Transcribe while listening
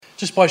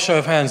Just by show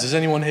of hands, has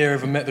anyone here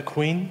ever met the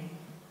Queen?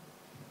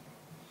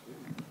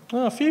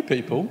 Oh, a few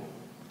people.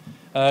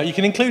 You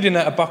can include in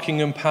that a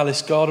Buckingham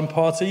Palace garden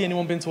party.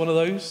 Anyone been to one of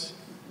those?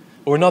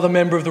 Or another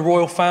member of the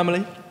royal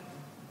family?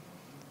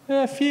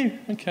 Yeah, a few.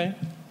 Okay.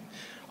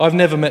 I've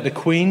never met the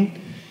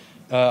Queen.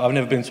 I've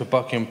never been to a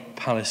Buckingham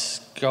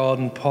Palace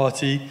garden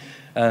party.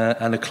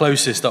 And the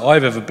closest that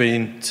I've ever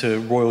been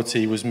to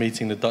royalty was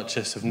meeting the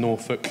Duchess of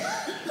Norfolk.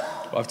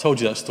 I've told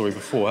you that story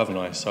before, haven't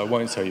I? So I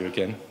won't tell you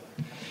again.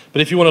 But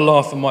if you want to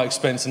laugh at my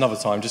expense another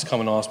time, just come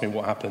and ask me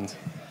what happened.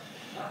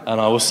 And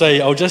I'll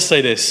just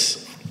say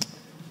this.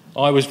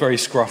 I was very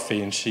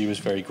scruffy and she was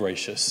very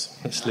gracious.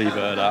 Let's leave it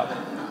at that.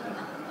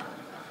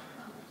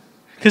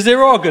 Because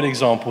there are good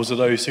examples of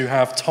those who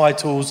have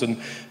titles and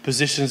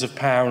positions of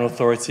power and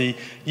authority,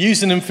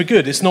 using them for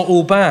good. It's not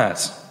all bad.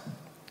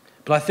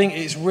 But I think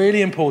it's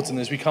really important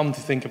as we come to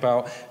think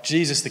about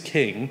Jesus the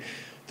King,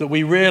 that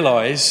we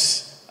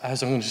realise,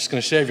 as I'm just going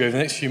to share with you over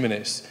the next few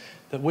minutes,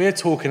 that we're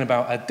talking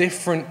about a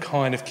different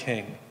kind of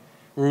king,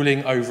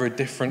 ruling over a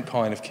different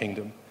kind of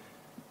kingdom.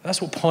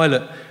 That's what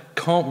Pilate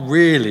can't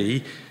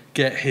really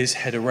get his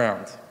head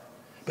around.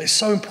 But it's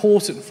so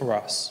important for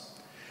us.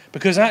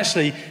 Because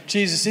actually,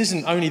 Jesus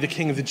isn't only the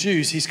King of the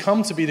Jews, he's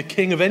come to be the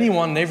King of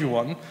anyone and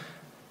everyone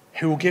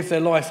who will give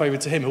their life over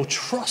to him, who will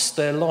trust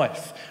their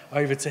life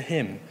over to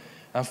him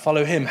and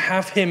follow him,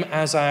 have him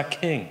as our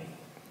King.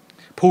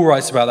 Paul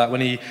writes about that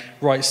when he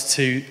writes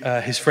to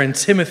his friend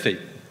Timothy.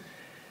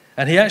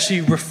 And he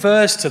actually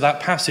refers to that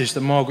passage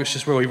that Margaret's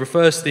just read. He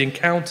refers to the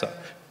encounter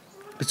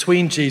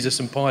between Jesus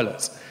and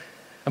Pilate.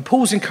 And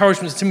Paul's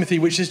encouragement to Timothy,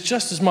 which is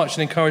just as much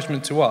an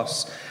encouragement to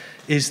us,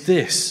 is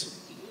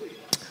this: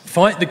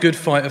 fight the good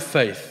fight of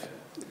faith.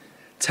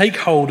 Take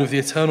hold of the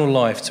eternal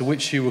life to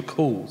which you were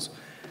called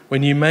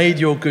when you made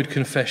your good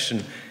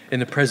confession in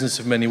the presence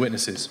of many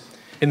witnesses,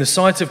 in the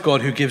sight of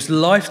God who gives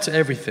life to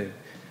everything,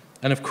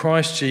 and of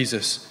Christ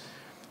Jesus,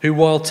 who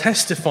while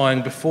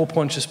testifying before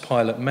Pontius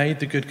Pilate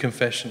made the good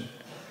confession.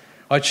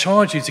 I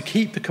charge you to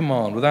keep the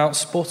command without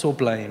spot or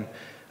blame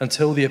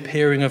until the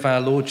appearing of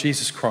our Lord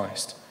Jesus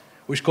Christ,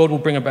 which God will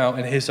bring about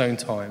in his own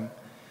time.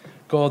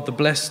 God, the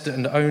blessed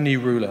and only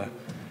ruler,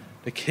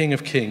 the King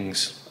of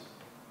kings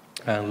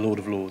and Lord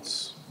of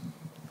lords.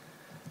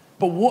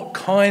 But what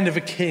kind of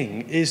a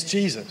king is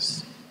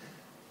Jesus?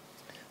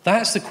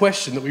 That's the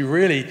question that we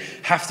really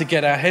have to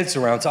get our heads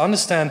around to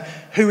understand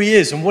who he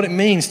is and what it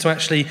means to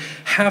actually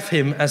have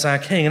him as our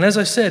king. And as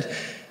I said,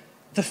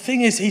 the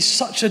thing is, he's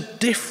such a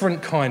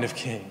different kind of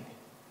king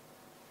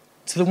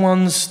to the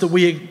ones that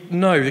we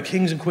know, the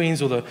kings and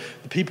queens or the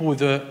people with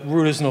the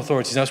rulers and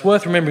authorities. Now, it's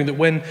worth remembering that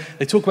when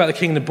they talk about the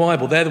king in the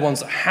Bible, they're the ones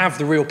that have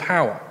the real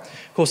power.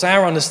 Of course,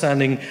 our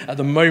understanding at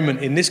the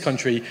moment in this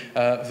country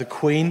of the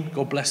Queen,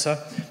 God bless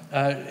her,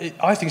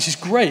 I think she's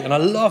great, and I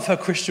love her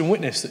Christian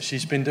witness that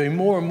she's been doing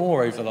more and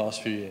more over the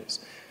last few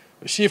years.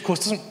 But she, of course,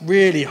 doesn't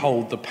really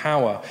hold the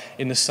power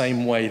in the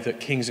same way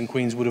that kings and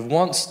queens would have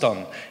once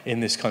done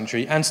in this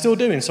country, and still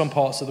do in some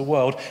parts of the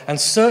world,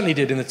 and certainly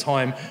did in the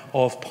time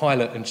of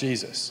Pilate and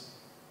Jesus.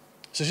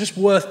 So it's just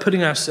worth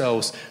putting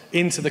ourselves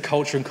into the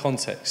culture and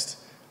context.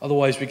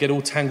 Otherwise, we get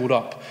all tangled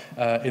up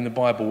in the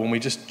Bible when we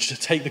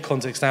just take the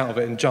context out of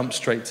it and jump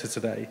straight to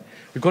today.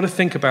 We've got to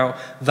think about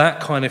that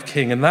kind of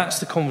king, and that's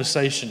the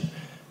conversation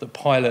that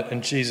Pilate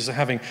and Jesus are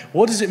having.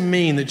 What does it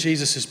mean that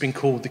Jesus has been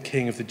called the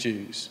King of the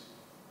Jews?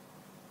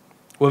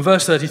 Well, in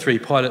verse 33,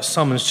 Pilate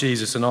summons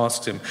Jesus and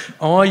asks him,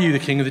 "Are you the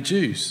King of the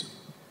Jews?"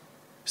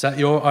 "Is that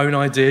your own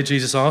idea?"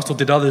 Jesus asked, "or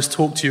did others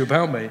talk to you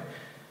about me?"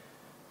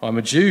 "I'm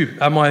a Jew."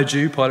 "Am I a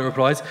Jew?" Pilate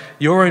replied.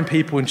 "Your own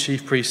people and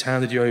chief priests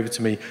handed you over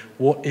to me.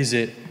 What is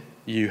it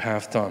you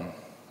have done?"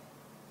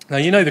 Now,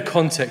 you know the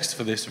context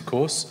for this, of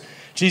course.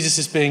 Jesus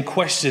is being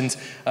questioned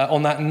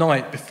on that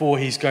night before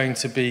he's going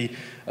to be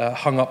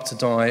hung up to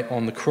die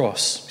on the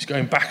cross. He's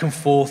going back and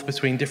forth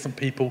between different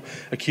people,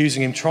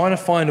 accusing him, trying to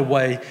find a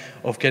way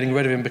of getting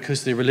rid of him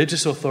because the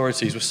religious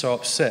authorities were so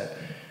upset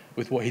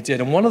with what he did.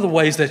 And one of the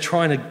ways they're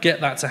trying to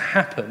get that to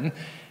happen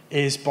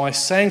is by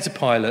saying to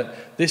Pilate,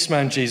 this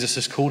man Jesus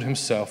has called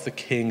himself the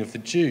King of the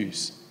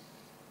Jews.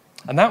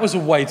 And that was a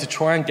way to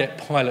try and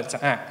get Pilate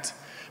to act,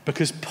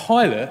 because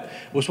Pilate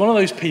was one of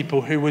those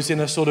people who was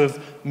in a sort of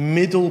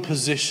middle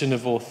position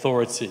of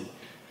authority,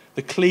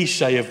 the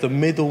cliche of the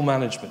middle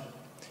management.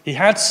 He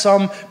had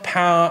some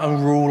power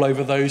and rule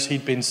over those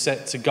he'd been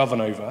set to govern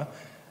over,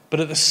 but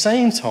at the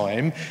same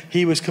time,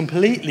 he was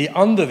completely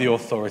under the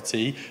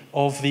authority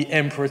of the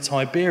Emperor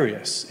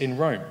Tiberius in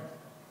Rome.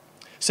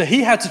 So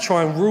he had to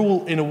try and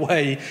rule in a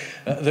way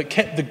that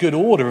kept the good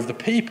order of the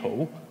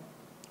people,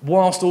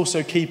 whilst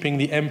also keeping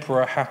the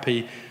emperor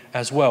happy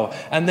as well.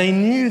 And they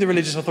knew, the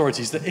religious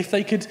authorities, that if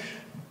they could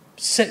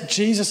set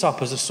Jesus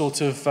up as a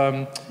sort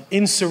of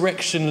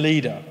insurrection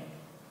leader,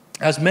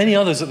 as many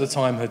others at the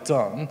time had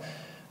done,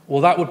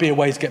 well, that would be a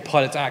way to get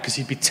Pilate to act, because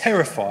he'd be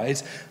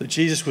terrified that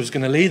Jesus was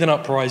going to lead an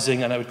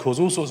uprising and it would cause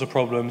all sorts of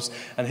problems,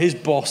 and his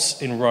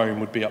boss in Rome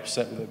would be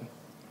upset with him.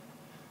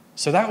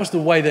 So that was the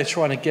way they're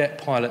trying to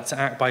get Pilate to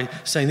act, by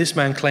saying this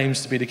man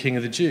claims to be the King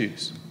of the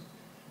Jews.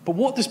 But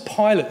what does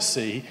Pilate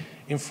see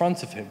in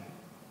front of him?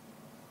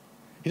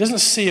 He doesn't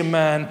see a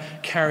man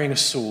carrying a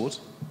sword.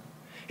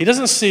 He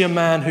doesn't see a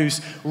man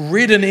who's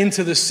ridden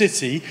into the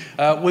city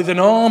with an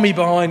army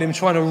behind him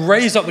trying to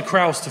raise up the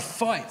crowds to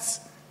fight.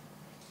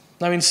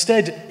 No,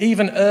 instead,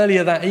 even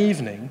earlier that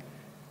evening,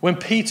 when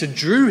Peter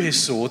drew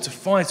his sword to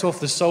fight off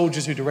the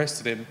soldiers who'd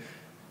arrested him,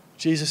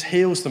 Jesus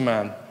heals the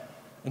man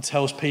and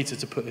tells Peter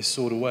to put his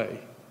sword away.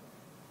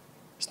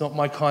 It's not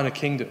my kind of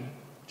kingdom,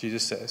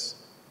 Jesus says.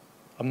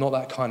 I'm not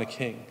that kind of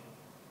king.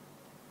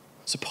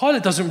 So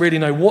Pilate doesn't really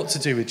know what to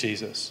do with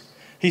Jesus.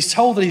 He's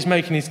told that he's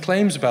making his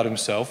claims about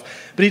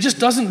himself, but he just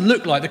doesn't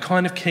look like the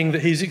kind of king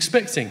that he's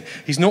expecting.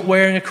 He's not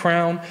wearing a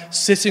crown,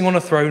 sitting on a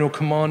throne, or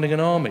commanding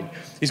an army.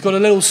 He's got a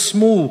little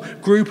small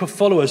group of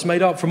followers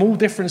made up from all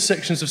different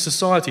sections of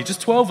society, just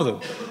 12 of them.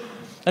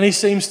 And he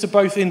seems to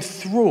both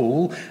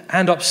enthrall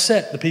and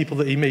upset the people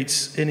that he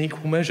meets in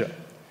equal measure.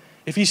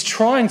 If he's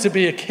trying to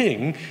be a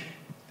king,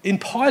 in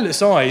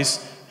Pilate's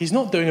eyes, he's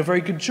not doing a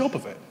very good job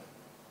of it.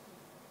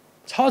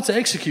 It's hard to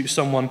execute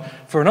someone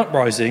for an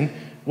uprising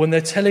when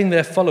they're telling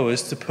their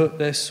followers to put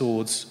their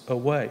swords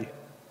away.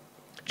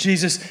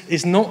 Jesus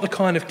is not the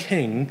kind of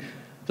king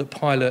that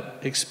Pilate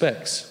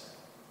expects.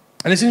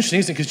 And it's interesting,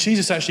 isn't it? Because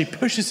Jesus actually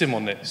pushes him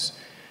on this.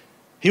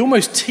 He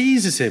almost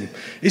teases him.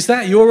 Is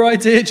that your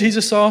idea,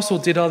 Jesus asked, or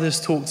did others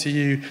talk to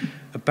you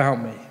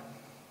about me?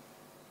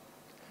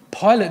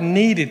 Pilate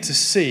needed to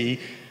see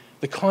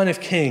the kind of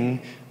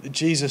king that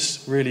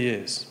Jesus really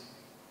is.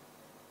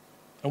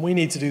 And we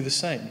need to do the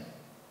same.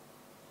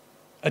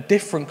 A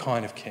different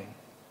kind of king.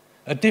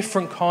 A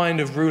different kind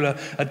of ruler,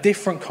 a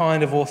different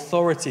kind of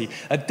authority,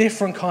 a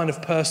different kind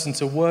of person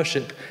to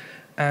worship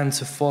and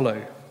to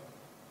follow.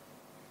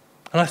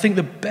 And I think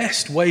the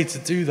best way to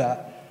do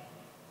that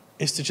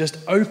is to just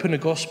open a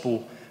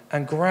gospel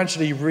and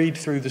gradually read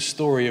through the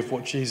story of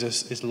what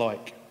Jesus is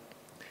like.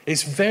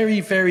 It's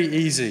very, very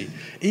easy,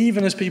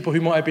 even as people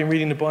who might have been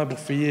reading the Bible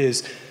for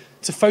years,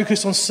 to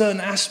focus on certain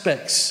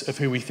aspects of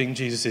who we think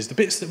Jesus is, the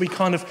bits that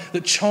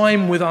that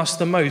chime with us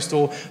the most,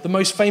 or the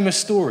most famous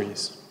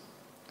stories.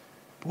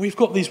 But we've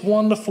got this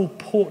wonderful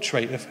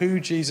portrait of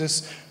who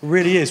Jesus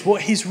really is,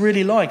 what he's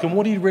really like, and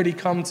what he'd really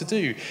come to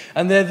do.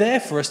 And they're there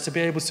for us to be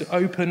able to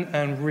open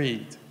and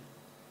read.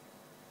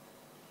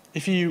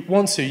 If you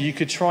want to, you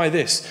could try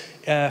this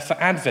for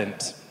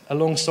Advent,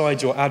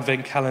 alongside your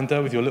Advent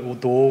calendar with your little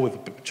door with a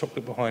bit of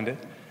chocolate behind it.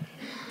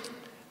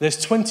 There's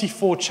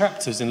 24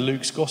 chapters in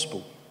Luke's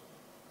Gospel.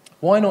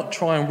 Why not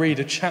try and read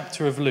a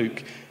chapter of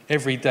Luke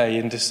every day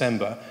in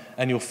December,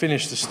 and you'll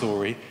finish the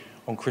story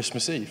on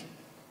Christmas Eve?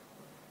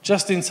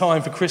 Just in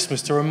time for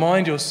Christmas, to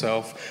remind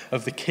yourself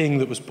of the king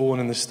that was born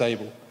in the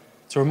stable,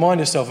 to remind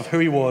yourself of who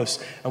he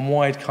was and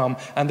why he'd come,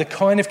 and the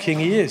kind of king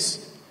he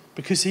is,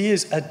 because he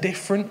is a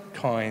different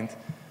kind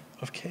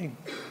of king.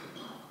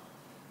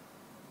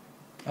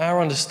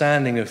 Our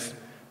understanding of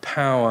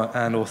power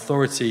and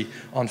authority,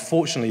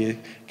 unfortunately,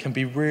 can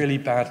be really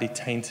badly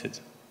tainted.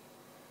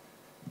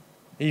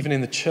 Even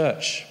in the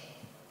church,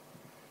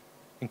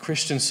 in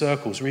Christian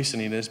circles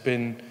recently, there's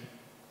been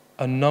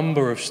a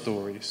number of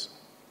stories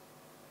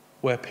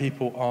where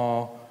people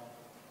are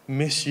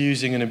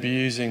misusing and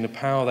abusing the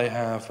power they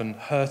have and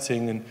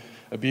hurting and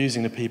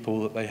abusing the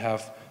people that they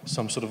have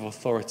some sort of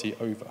authority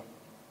over.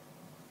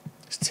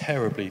 It's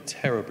terribly,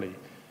 terribly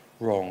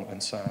wrong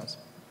and sad.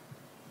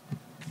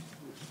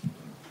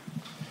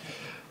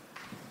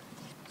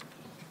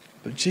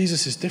 But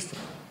Jesus is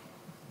different.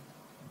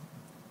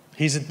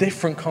 He's a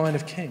different kind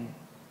of king.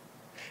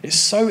 It's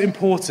so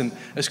important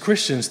as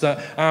Christians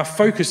that our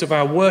focus of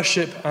our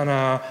worship and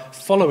our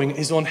following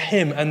is on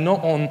him and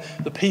not on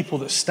the people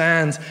that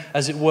stand,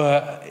 as it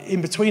were,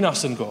 in between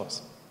us and God.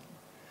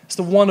 It's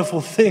the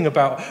wonderful thing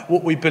about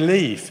what we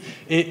believe.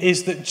 It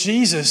is that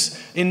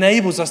Jesus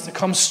enables us to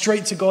come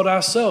straight to God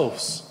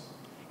ourselves.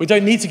 We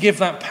don't need to give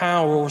that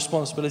power or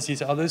responsibility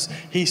to others.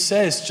 He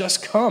says,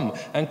 just come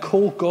and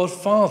call God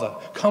Father.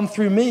 Come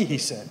through me, he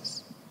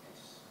says.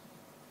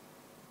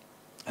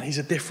 And he's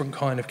a different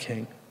kind of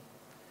king.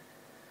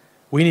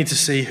 We need to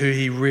see who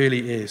he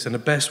really is. And the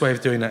best way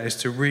of doing that is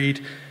to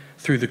read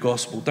through the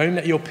gospel. Don't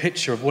let your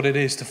picture of what it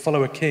is to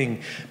follow a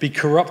king be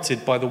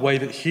corrupted by the way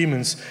that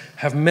humans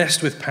have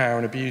messed with power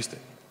and abused it.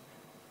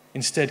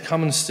 Instead,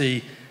 come and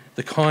see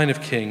the kind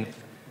of king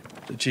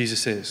that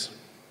Jesus is.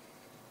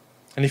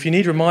 And if you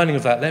need reminding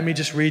of that, let me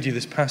just read you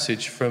this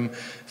passage from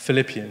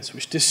Philippians,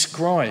 which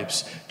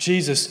describes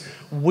Jesus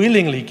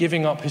willingly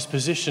giving up his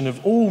position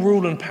of all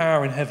rule and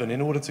power in heaven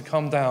in order to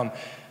come down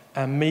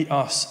and meet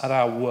us at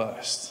our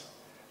worst.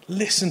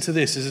 Listen to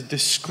this as a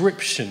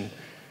description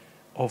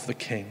of the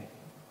King.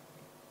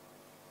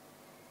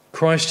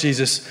 Christ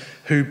Jesus,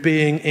 who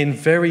being in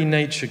very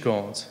nature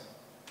God,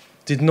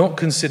 did not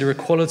consider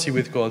equality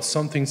with God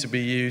something to be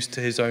used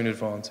to his own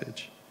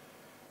advantage.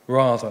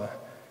 Rather,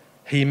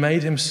 he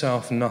made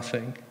himself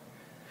nothing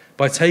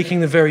by taking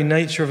the very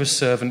nature of a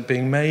servant,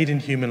 being made in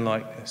human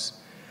likeness,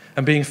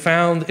 and being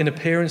found in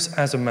appearance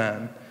as a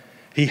man,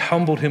 he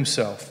humbled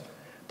himself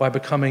by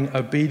becoming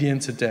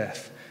obedient to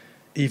death,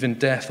 even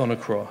death on a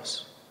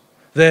cross.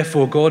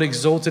 Therefore, God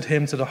exalted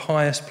him to the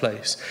highest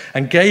place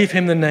and gave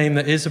him the name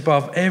that is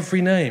above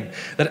every name,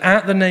 that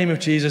at the name of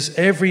Jesus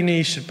every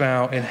knee should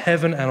bow in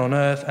heaven and on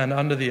earth and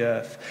under the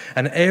earth,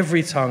 and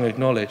every tongue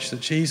acknowledge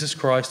that Jesus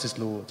Christ is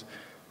Lord,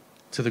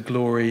 to the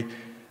glory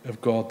of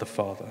God the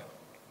Father.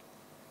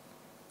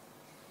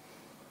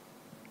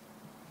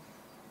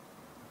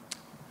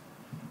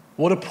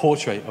 What a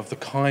portrait of the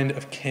kind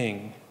of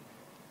king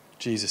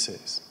Jesus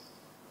is.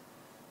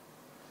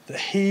 That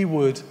he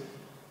would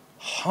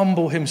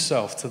humble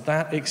himself to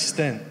that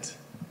extent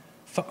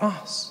for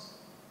us,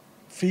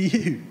 for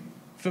you,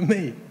 for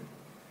me,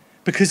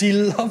 because he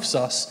loves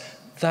us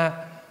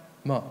that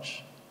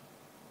much.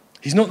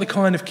 He's not the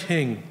kind of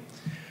king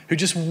who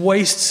just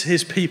wastes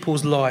his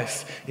people's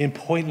life in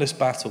pointless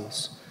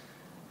battles.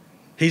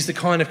 He's the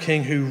kind of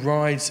king who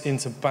rides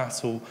into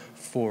battle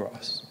for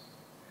us.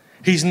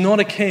 He's not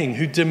a king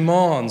who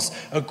demands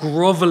a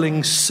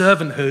groveling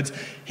servanthood.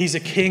 He's a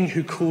king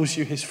who calls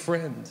you his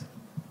friend.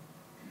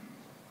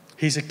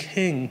 He's a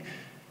king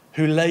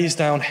who lays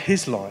down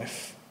his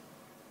life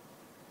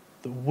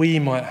that we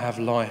might have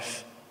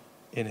life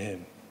in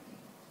him.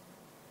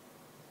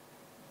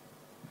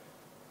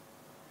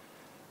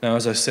 Now,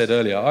 as I said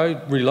earlier,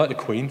 I really like the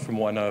Queen from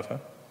what I know of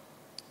her.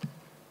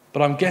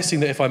 But I'm guessing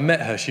that if I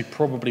met her, she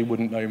probably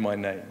wouldn't know my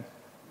name.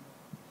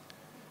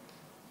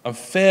 I'm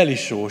fairly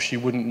sure she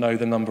wouldn't know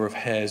the number of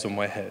hairs on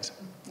my head.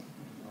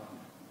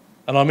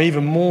 And I'm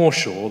even more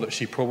sure that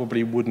she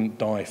probably wouldn't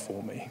die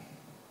for me,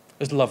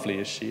 as lovely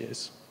as she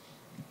is.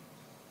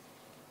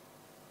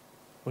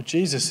 Well,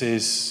 Jesus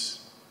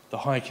is the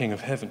High King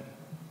of heaven.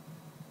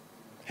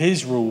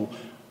 His rule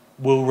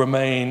will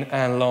remain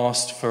and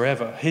last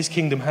forever. His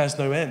kingdom has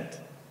no end.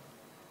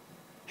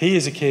 He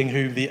is a king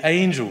who the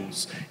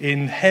angels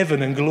in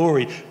heaven and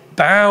glory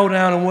bow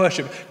down and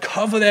worship,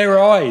 cover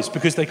their eyes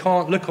because they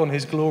can't look on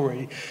his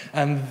glory.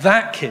 And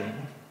that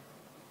king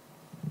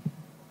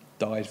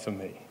died for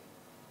me,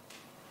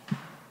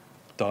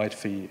 died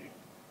for you,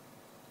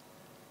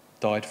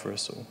 died for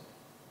us all.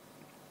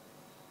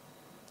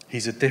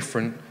 He's a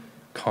different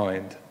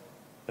kind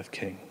of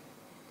king.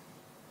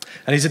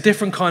 And he's a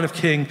different kind of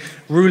king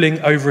ruling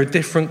over a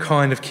different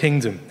kind of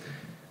kingdom.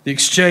 The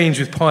exchange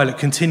with Pilate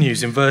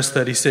continues in verse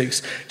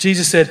 36.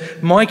 Jesus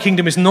said, "My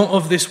kingdom is not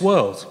of this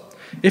world.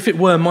 If it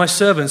were, my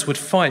servants would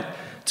fight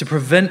to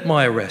prevent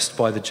my arrest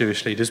by the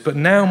Jewish leaders, but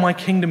now my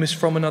kingdom is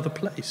from another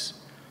place."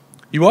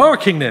 "You are a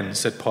king then,"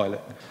 said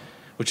Pilate.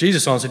 Well,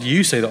 Jesus answered,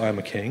 "You say that I am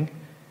a king.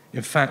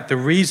 In fact, the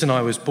reason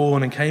I was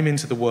born and came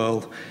into the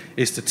world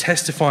is to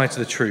testify to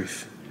the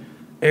truth.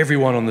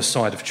 Everyone on the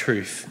side of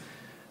truth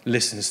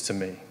listens to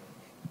me."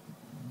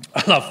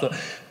 I love that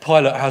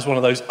Pilate has one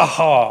of those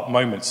aha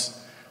moments,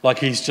 like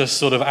he's just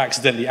sort of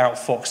accidentally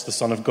outfoxed the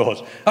Son of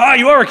God. "Ah,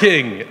 you are a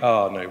king!"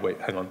 "Oh, no, wait,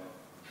 hang on.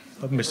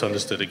 I've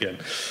misunderstood again."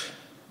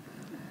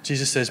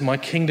 Jesus says, "My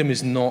kingdom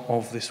is not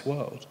of this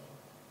world."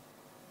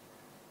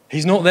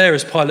 He's not there,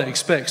 as Pilate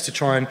expects, to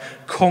try and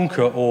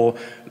conquer or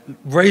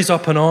raise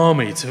up an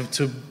army,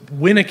 to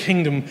win a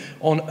kingdom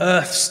on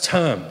earth's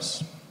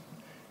terms.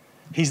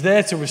 He's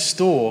there to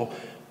restore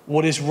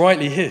what is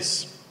rightly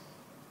his.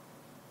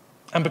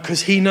 And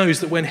because he knows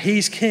that when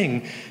he's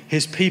king,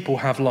 his people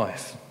have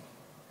life.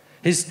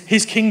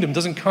 His kingdom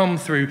doesn't come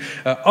through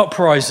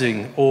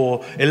uprising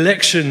or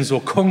elections or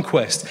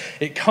conquest.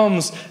 It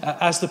comes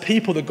as the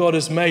people that God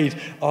has made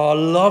are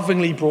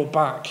lovingly brought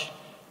back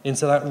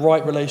into that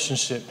right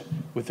relationship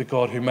with the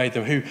God who made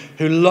them,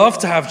 who love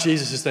to have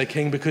Jesus as their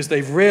king because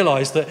they've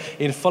realized that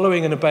in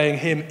following and obeying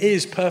him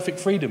is perfect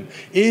freedom,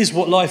 is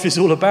what life is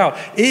all about,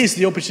 is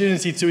the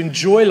opportunity to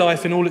enjoy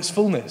life in all its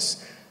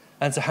fullness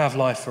and to have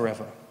life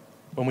forever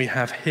when we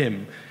have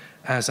him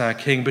as our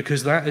king,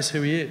 because that is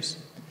who he is.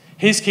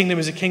 His kingdom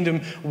is a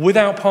kingdom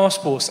without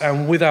passports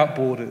and without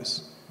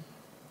borders.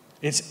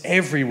 It's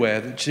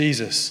everywhere that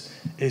Jesus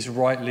is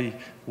rightly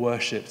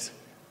worshipped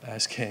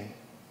as king.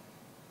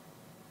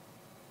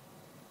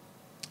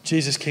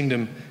 Jesus'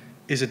 kingdom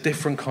is a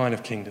different kind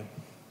of kingdom.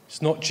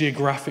 It's not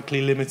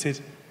geographically limited.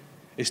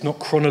 It's not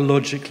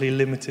chronologically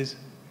limited.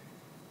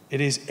 It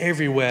is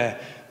everywhere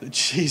that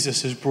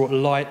Jesus has brought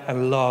light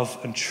and love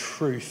and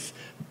truth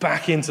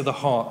back into the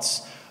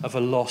hearts of a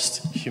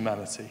lost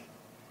humanity.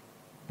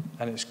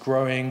 And it's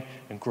growing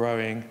and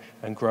growing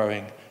and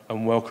growing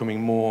and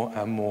welcoming more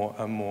and more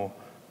and more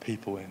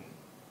people in.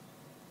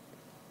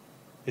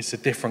 It's a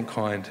different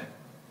kind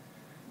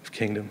of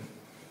kingdom.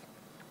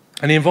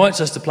 And he invites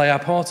us to play our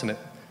part in it.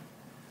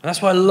 And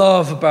that's what I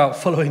love about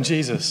following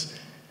Jesus.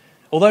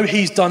 Although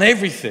he's done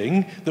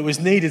everything that was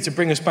needed to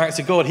bring us back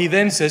to God, he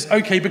then says,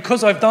 okay,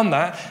 because I've done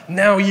that,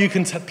 now you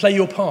can play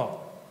your part.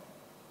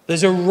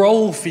 There's a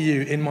role for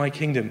you in my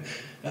kingdom.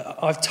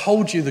 I've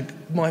told you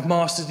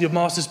your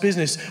master's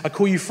business. I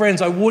call you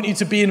friends. I want you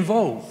to be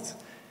involved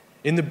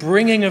in the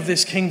bringing of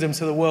this kingdom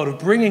to the world, of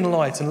bringing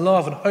light and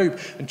love and hope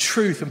and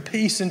truth and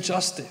peace and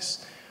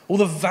justice. All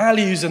the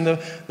values and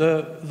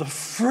the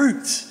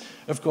fruit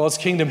of God's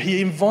kingdom.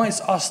 He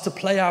invites us to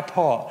play our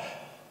part,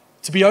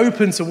 to be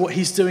open to what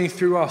he's doing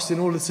through us in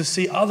order to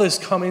see others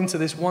come into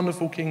this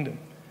wonderful kingdom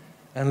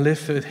and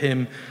live with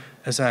him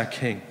as our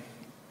King.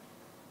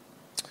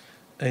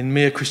 In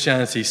Mere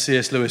Christianity,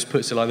 C.S. Lewis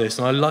puts it like this,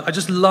 and I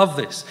just love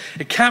this.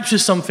 It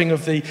captures something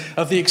of the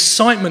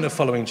excitement of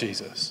following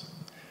Jesus,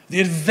 the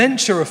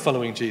adventure of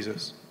following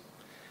Jesus.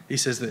 He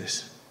says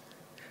this: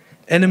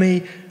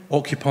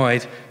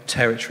 enemy-occupied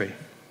territory.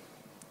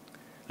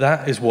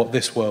 That is what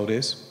this world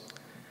is.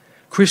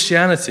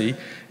 Christianity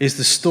is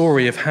the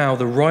story of how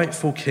the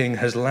rightful king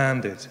has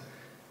landed.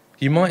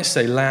 You might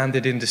say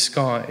landed in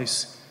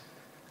disguise,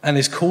 and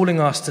is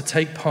calling us to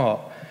take part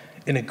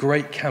in a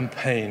great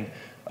campaign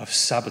of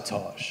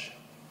sabotage.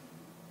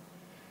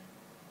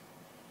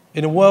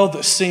 In a world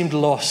that seemed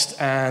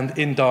lost and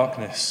in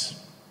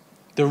darkness,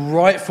 the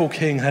rightful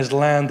king has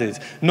landed,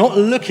 not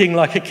looking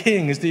like a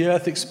king as the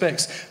earth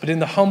expects, but in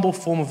the humble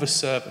form of a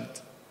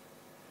servant,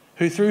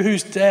 through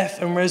whose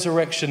death and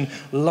resurrection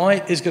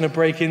light is going to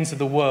break into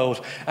the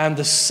world, and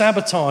the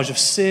sabotage of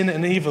sin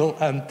and evil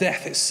and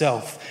death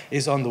itself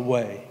is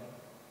underway.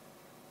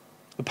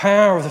 The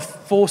power of the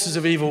forces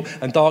of evil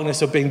and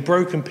darkness are being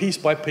broken piece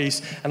by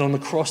piece, and on the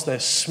cross they're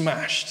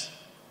smashed.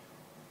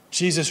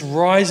 Jesus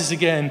rises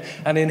again,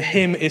 and in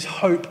him is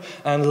hope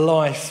and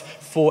life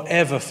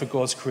forever for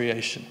God's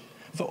creation,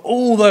 for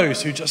all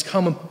those who just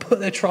come and put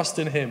their trust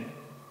in him.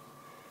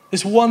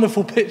 This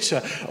wonderful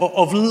picture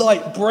of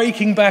light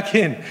breaking back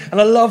in.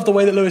 And I love the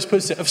way that Lewis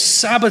puts it, of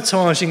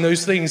sabotaging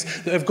those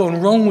things that have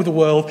gone wrong with the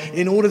world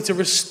in order to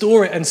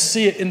restore it and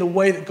see it in the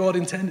way that God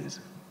intended.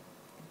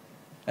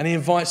 And he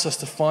invites us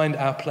to find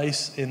our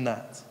place in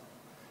that,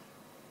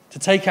 to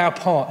take our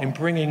part in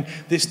bringing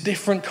this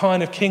different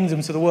kind of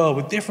kingdom to the world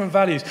with different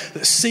values,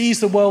 that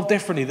sees the world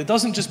differently, that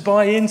doesn't just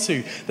buy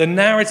into the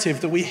narrative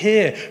that we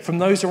hear from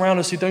those around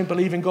us who don't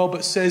believe in God,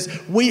 but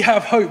says we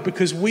have hope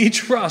because we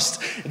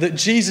trust that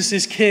Jesus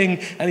is king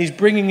and he's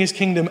bringing his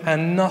kingdom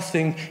and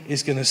nothing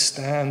is going to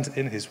stand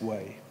in his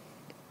way.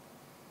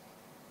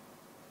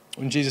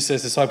 When Jesus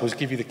says, disciples,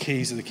 give you the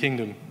keys of the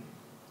kingdom,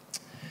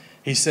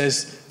 he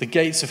says the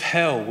gates of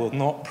hell will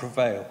not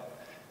prevail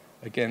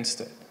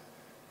against it.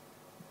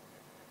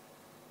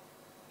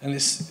 And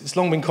it's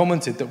long been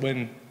commented that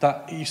when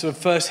you sort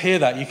of first hear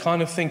that, you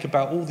kind of think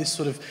about all this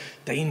sort of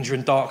danger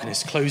and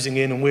darkness closing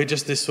in, and we're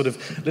just this sort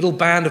of little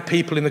band of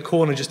people in the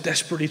corner just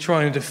desperately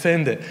trying to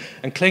defend it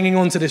and clinging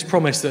on to this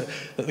promise that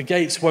the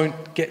gates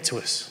won't get to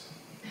us.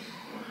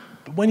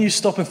 But when you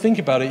stop and think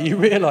about it, you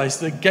realize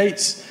the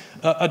gates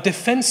are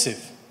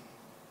defensive.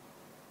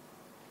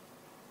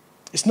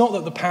 It's not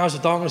that the powers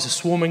of darkness are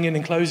swarming in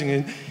and closing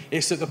in.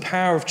 It's that the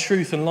power of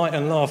truth and light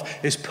and love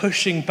is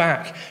pushing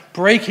back,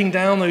 breaking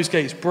down those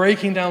gates,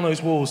 breaking down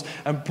those walls,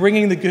 and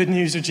bringing the good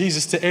news of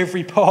Jesus to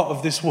every part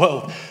of this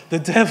world. The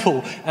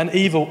devil and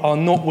evil are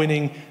not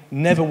winning,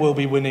 never will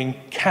be winning,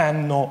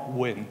 cannot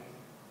win.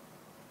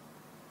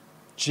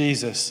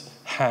 Jesus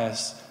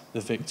has the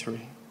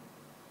victory.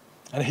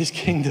 And his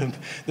kingdom,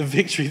 the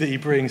victory that he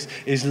brings,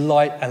 is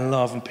light and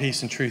love and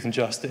peace and truth and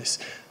justice,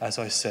 as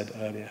I said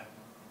earlier.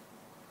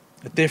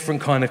 A different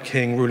kind of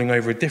king ruling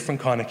over a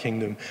different kind of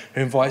kingdom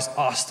who invites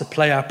us to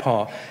play our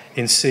part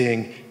in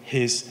seeing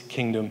his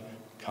kingdom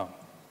come.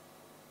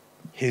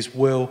 His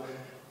will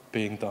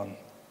being done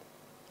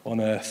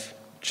on earth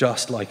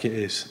just like it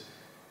is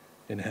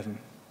in heaven.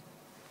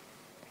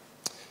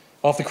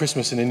 After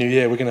Christmas and the New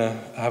Year, we're going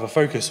to have a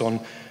focus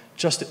on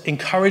just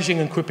encouraging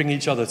and equipping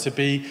each other to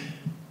be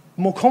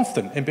more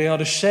confident in being able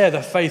to share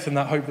that faith and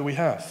that hope that we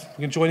have. We're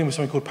going to join in with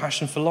something called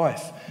Passion for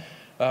Life,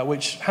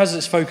 which has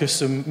its focus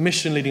some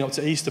mission leading up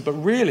to Easter, but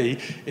really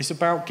it's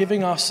about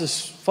giving us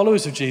as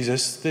followers of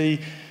Jesus the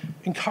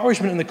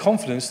encouragement and the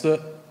confidence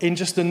that in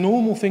just the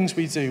normal things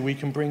we do, we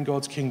can bring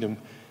God's kingdom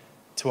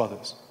to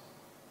others.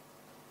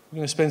 We're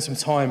going to spend some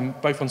time,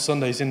 both on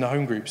Sundays in the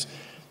home groups,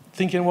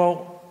 thinking,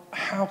 well,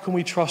 how can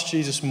we trust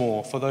Jesus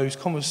more for those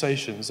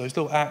conversations, those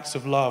little acts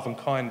of love and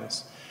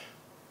kindness?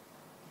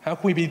 How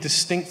can we be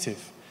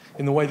distinctive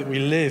in the way that we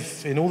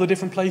live in all the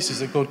different places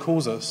that God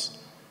calls us?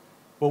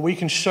 Well, we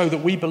can show that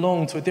we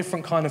belong to a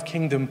different kind of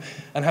kingdom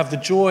and have the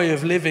joy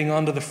of living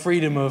under the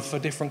freedom of a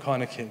different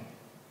kind of king.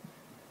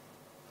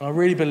 And I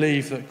really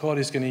believe that God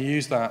is going to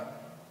use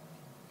that,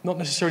 not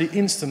necessarily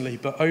instantly,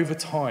 but over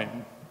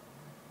time,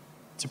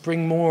 to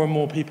bring more and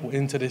more people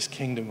into this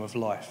kingdom of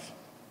life,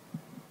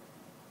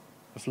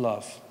 of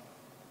love.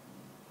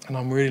 And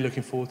I'm really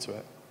looking forward to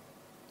it.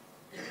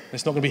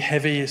 It's not going to be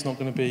heavy, it's not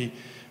going to be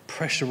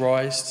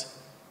pressurized.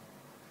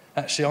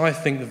 Actually, I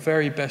think the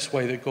very best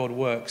way that God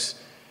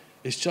works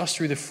is just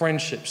through the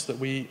friendships that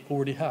we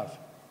already have.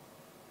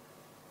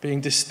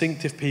 Being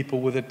distinctive people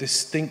with a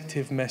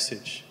distinctive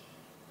message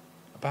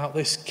about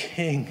this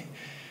King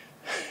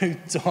who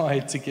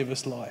died to give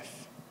us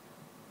life,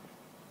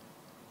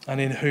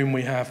 and in whom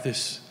we have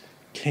this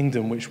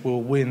kingdom which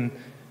will win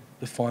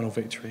the final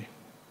victory.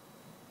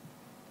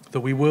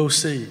 That we will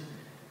see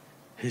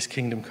his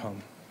kingdom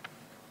come.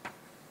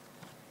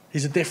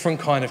 He's a different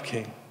kind of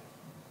king,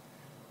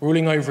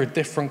 ruling over a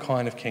different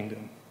kind of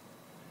kingdom.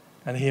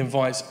 And he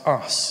invites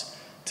us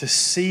to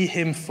see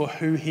him for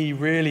who he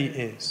really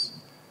is,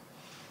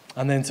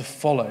 and then to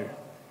follow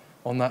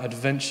on that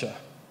adventure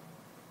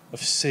of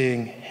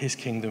seeing his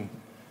kingdom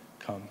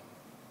come.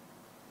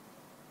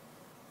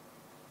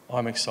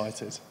 I'm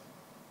excited.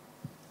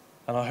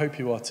 And I hope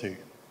you are too.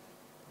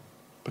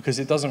 Because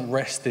it doesn't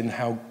rest in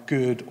how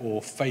good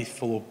or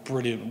faithful or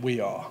brilliant we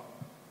are.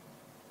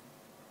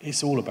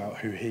 It's all about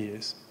who he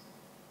is.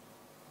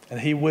 And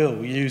he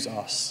will use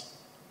us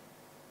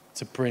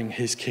to bring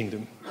his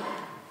kingdom.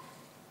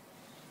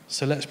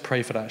 So let's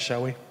pray for that,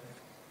 shall we?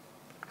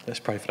 Let's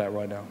pray for that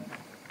right now.